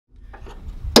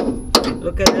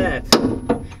Look at that.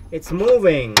 It's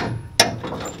moving.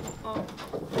 Oh.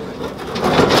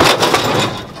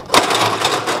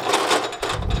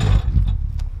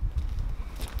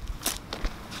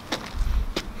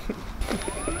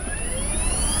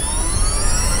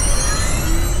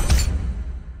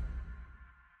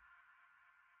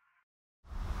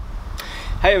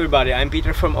 Hi everybody, I'm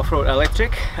Peter from Off-Road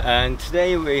Electric, and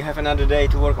today we have another day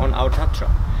to work on our Tatra.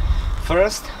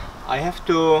 First, I have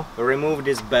to remove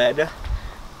this bed,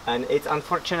 and it's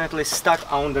unfortunately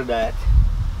stuck under that.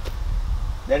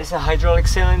 There is a hydraulic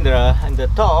cylinder and the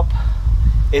top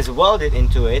is welded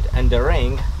into it, and the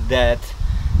ring that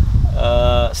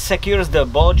secures the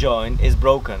ball joint is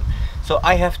broken. So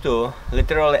I have to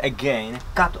literally again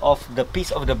cut off the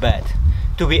piece of the bed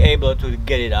to be able to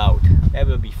get it out. That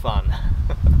will be fun.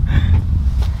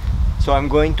 So I'm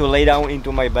going to lay down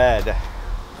into my bed.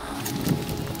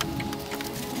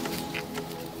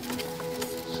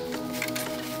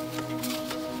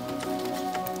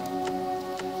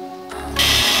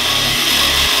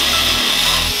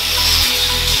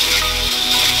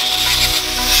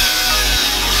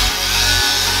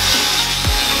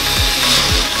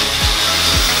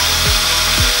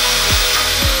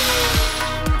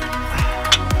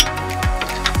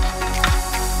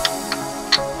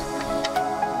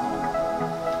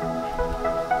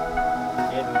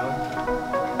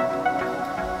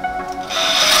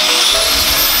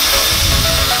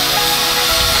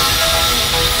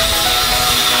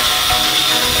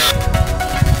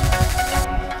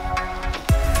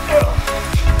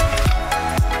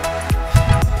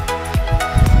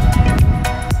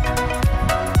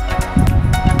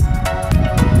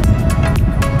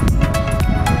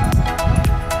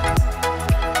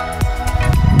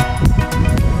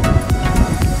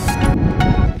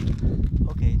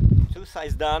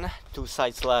 Sides done, 2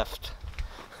 sides left.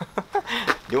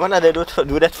 Do you wanna do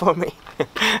that for me?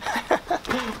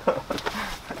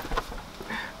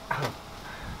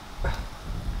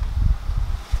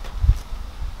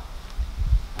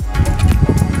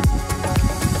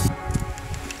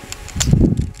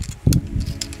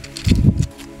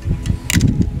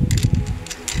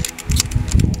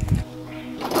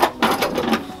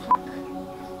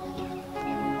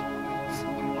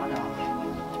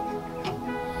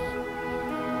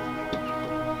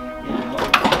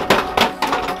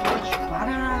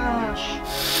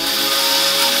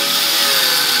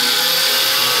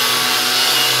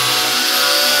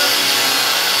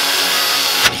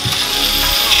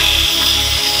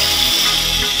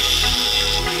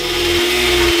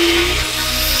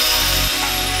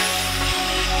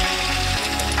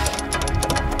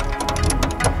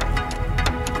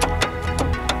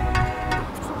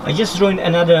 I just joined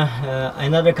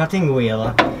another cutting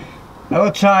wheel. I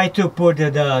will try to put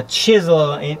the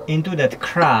chisel into that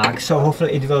crack, so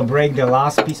hopefully it will break the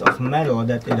last piece of metal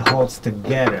that it holds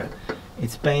together.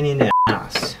 It's pain in the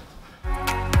ass.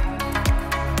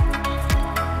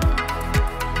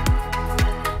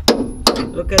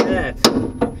 Look at that.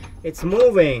 It's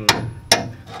moving.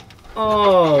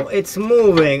 Oh, it's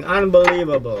moving.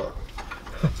 Unbelievable.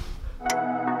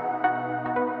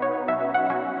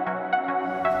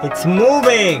 It's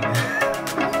moving!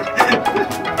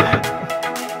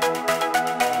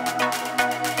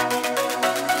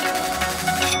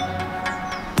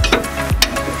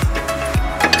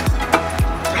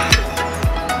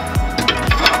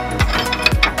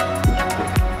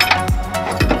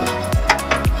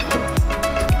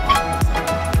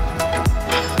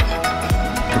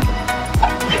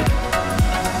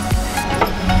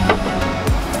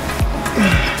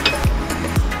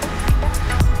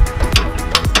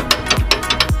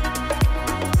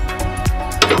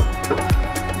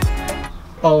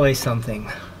 Always something.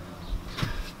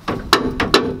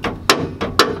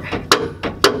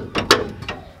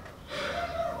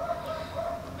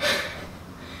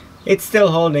 It's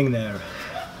still holding there.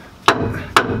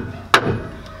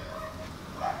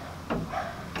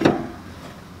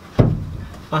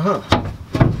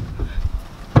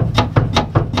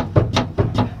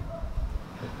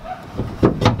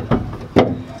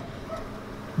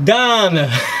 Done!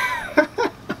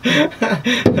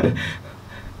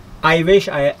 I wish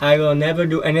I will never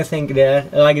do anything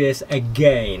like this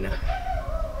again.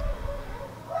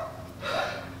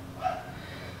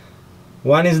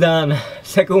 One is done,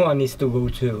 second one needs to go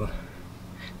too.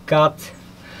 Cut.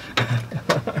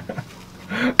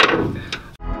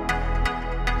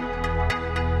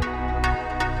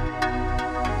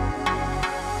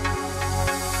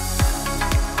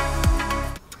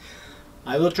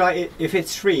 I will try it if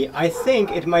it's free. I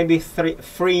think it might be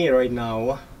free right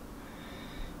now.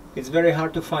 It's very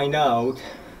hard to find out.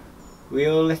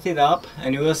 We'll lift it up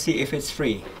and we'll see if it's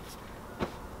free.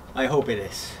 I hope it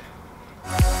is.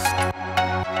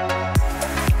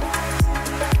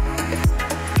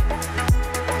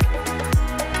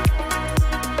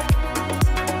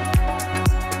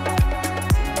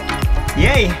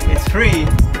 Yay, it's free!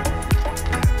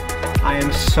 I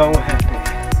am so happy.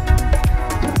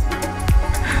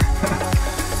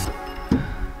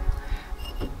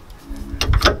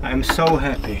 I'm so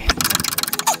happy.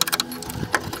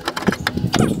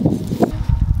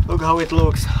 Look how it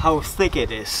looks, how thick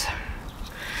it is.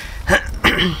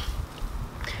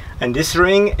 And this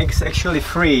ring is actually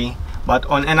free, but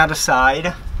on another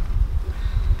side,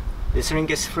 this ring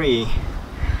is free,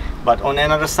 but on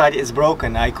another side it's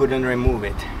broken. I couldn't remove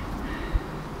it.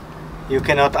 You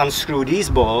cannot unscrew these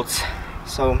bolts,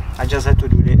 so I just had to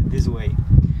do it this way.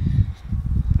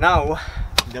 Now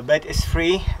the bed is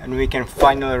free and we can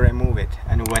finally remove it,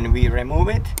 and when we remove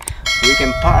it we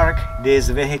can park this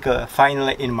vehicle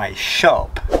finally in my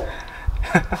shop.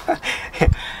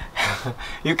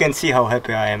 You can see how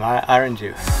happy I am, aren't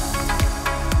you?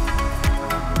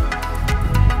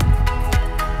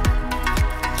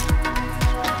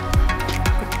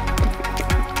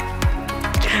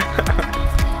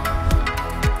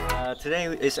 Today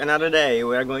is another day.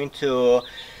 We are going to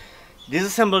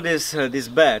disassemble this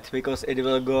bed because it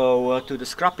will go to the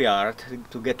scrapyard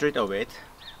to get rid of it,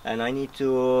 and I need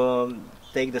to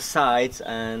take the sides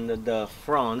and the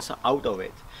fronts out of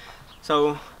it.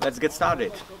 So let's get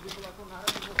started.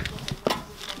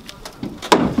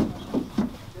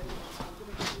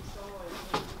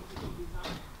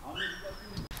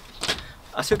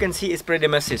 As you can see, it's pretty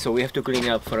messy, so we have to clean it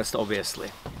up first, obviously.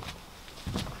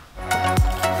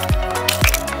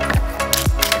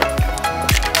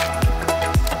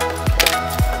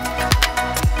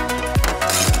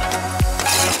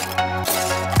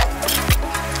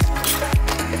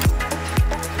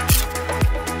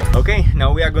 Okay,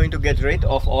 now we are going to get rid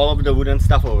of all of the wooden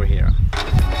stuff over here.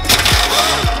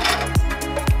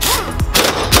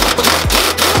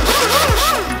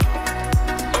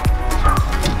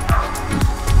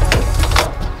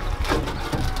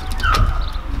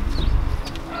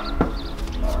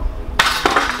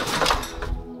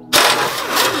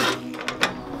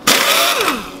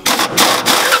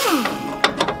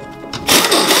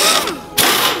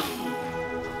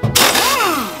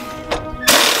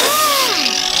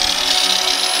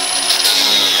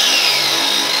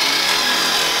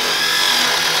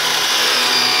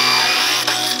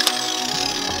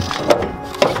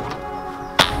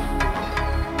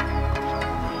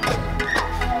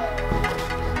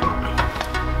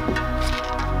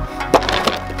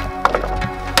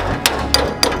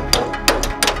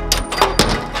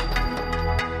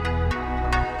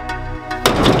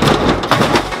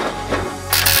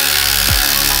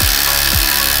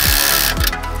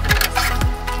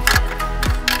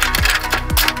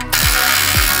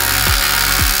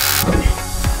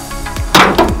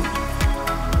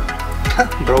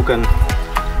 Broken.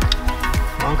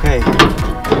 Okay.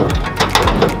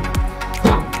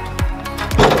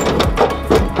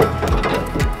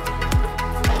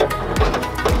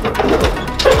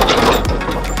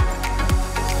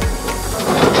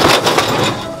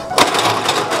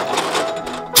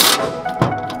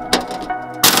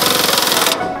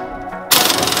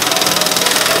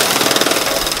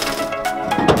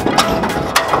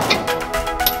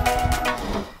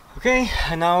 Okay,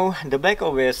 and now the back,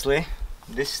 obviously.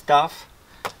 This stuff,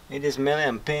 it is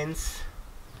million pins,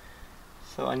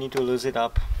 so I need to lose it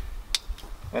up.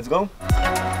 Let's go.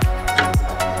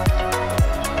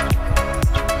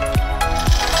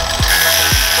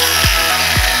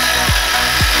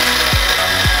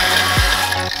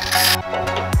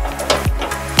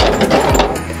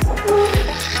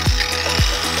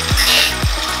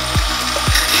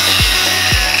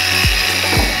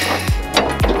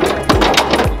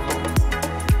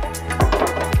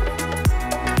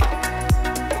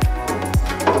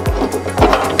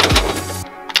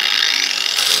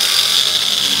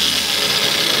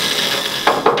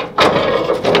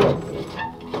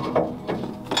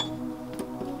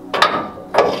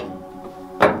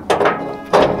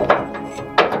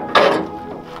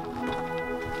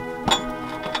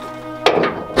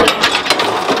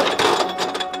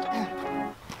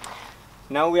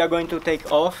 Now we are going to take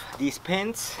off these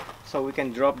pins so we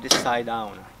can drop this side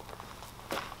down.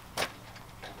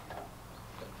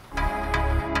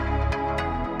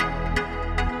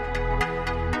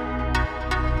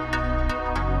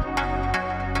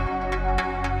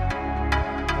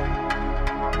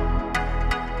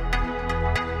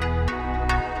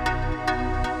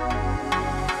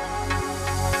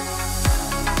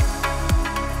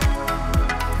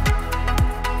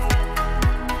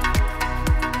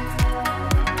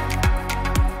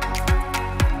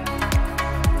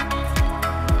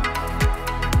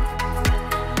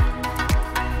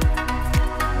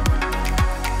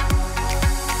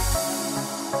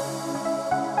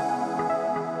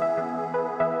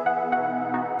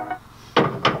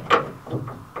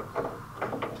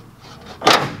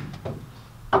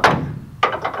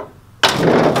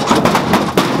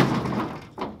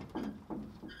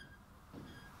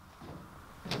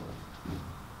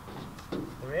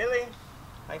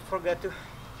 I forgot to.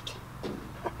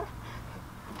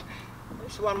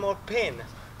 There's one more pin.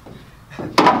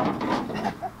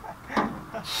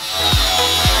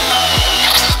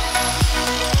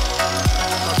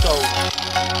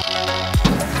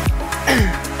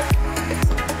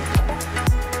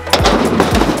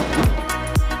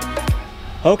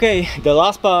 Okay, the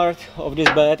last part of this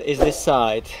bed is this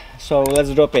side, so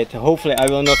let's drop it. Hopefully I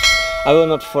will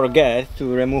not forget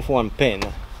to remove one pin.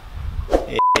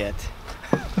 Idiot.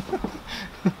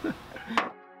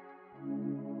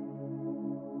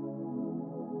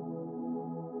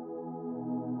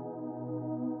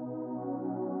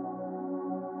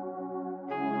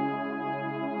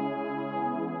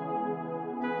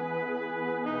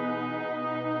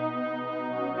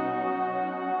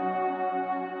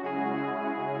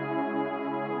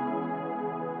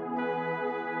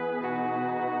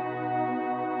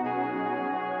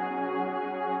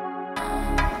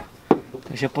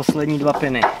 Takže poslední dva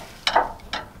piny.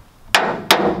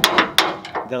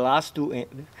 The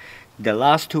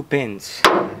last two pins.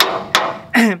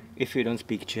 If you don't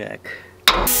speak Czech.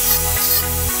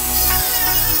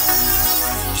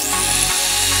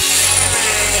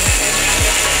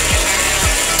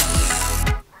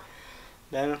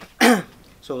 Then,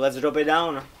 so let's drop it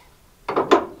down.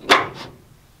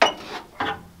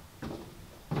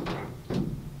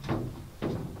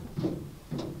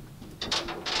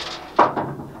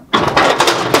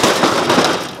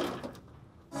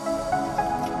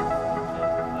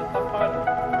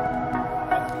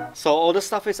 So all the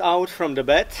stuff is out from the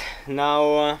bed.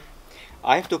 Now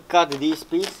I have to cut these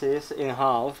pieces in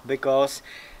half because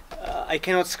I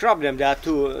cannot scrub them. They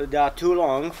are too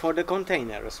long for the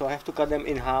container. So I have to cut them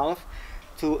in half.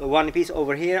 One piece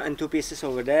over here and two pieces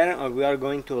over there. And we are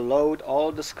going to load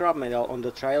all the scrap metal on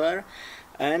the trailer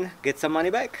and get some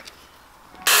money back.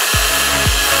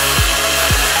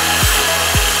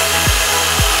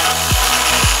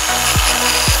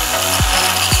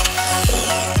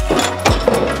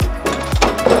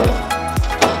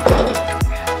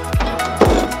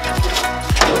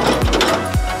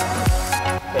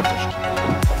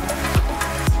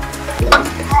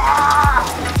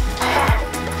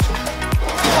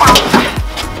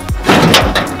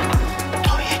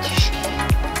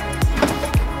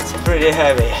 Pretty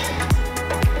heavy.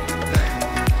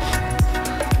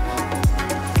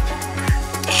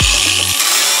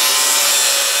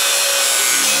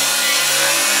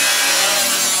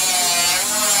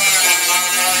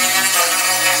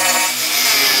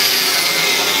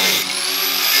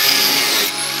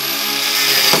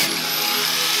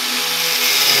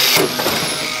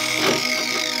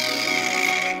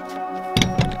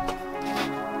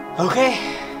 Okay,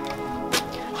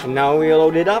 and now we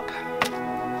load it up.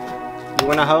 You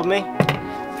wanna help me?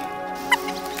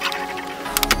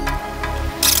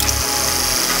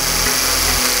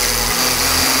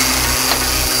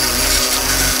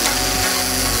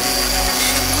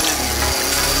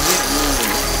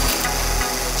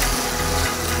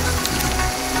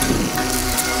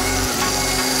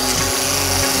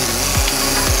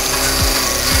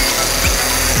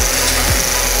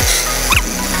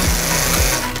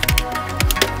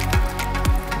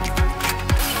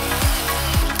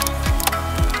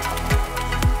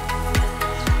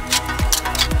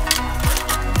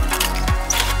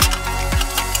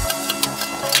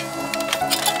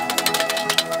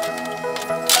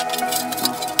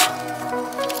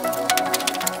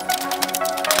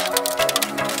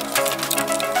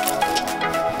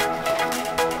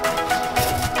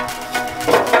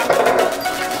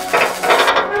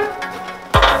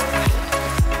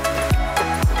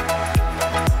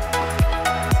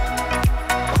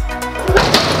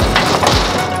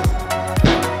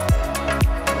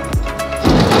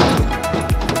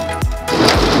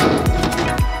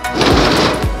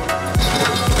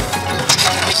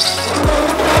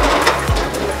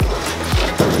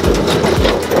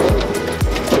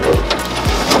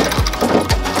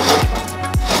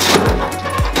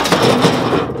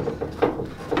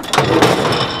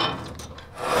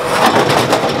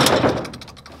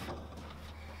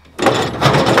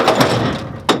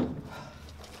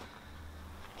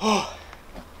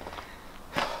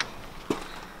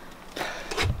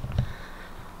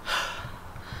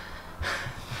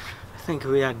 I think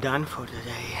we are done for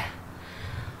today.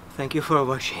 Thank you for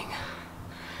watching.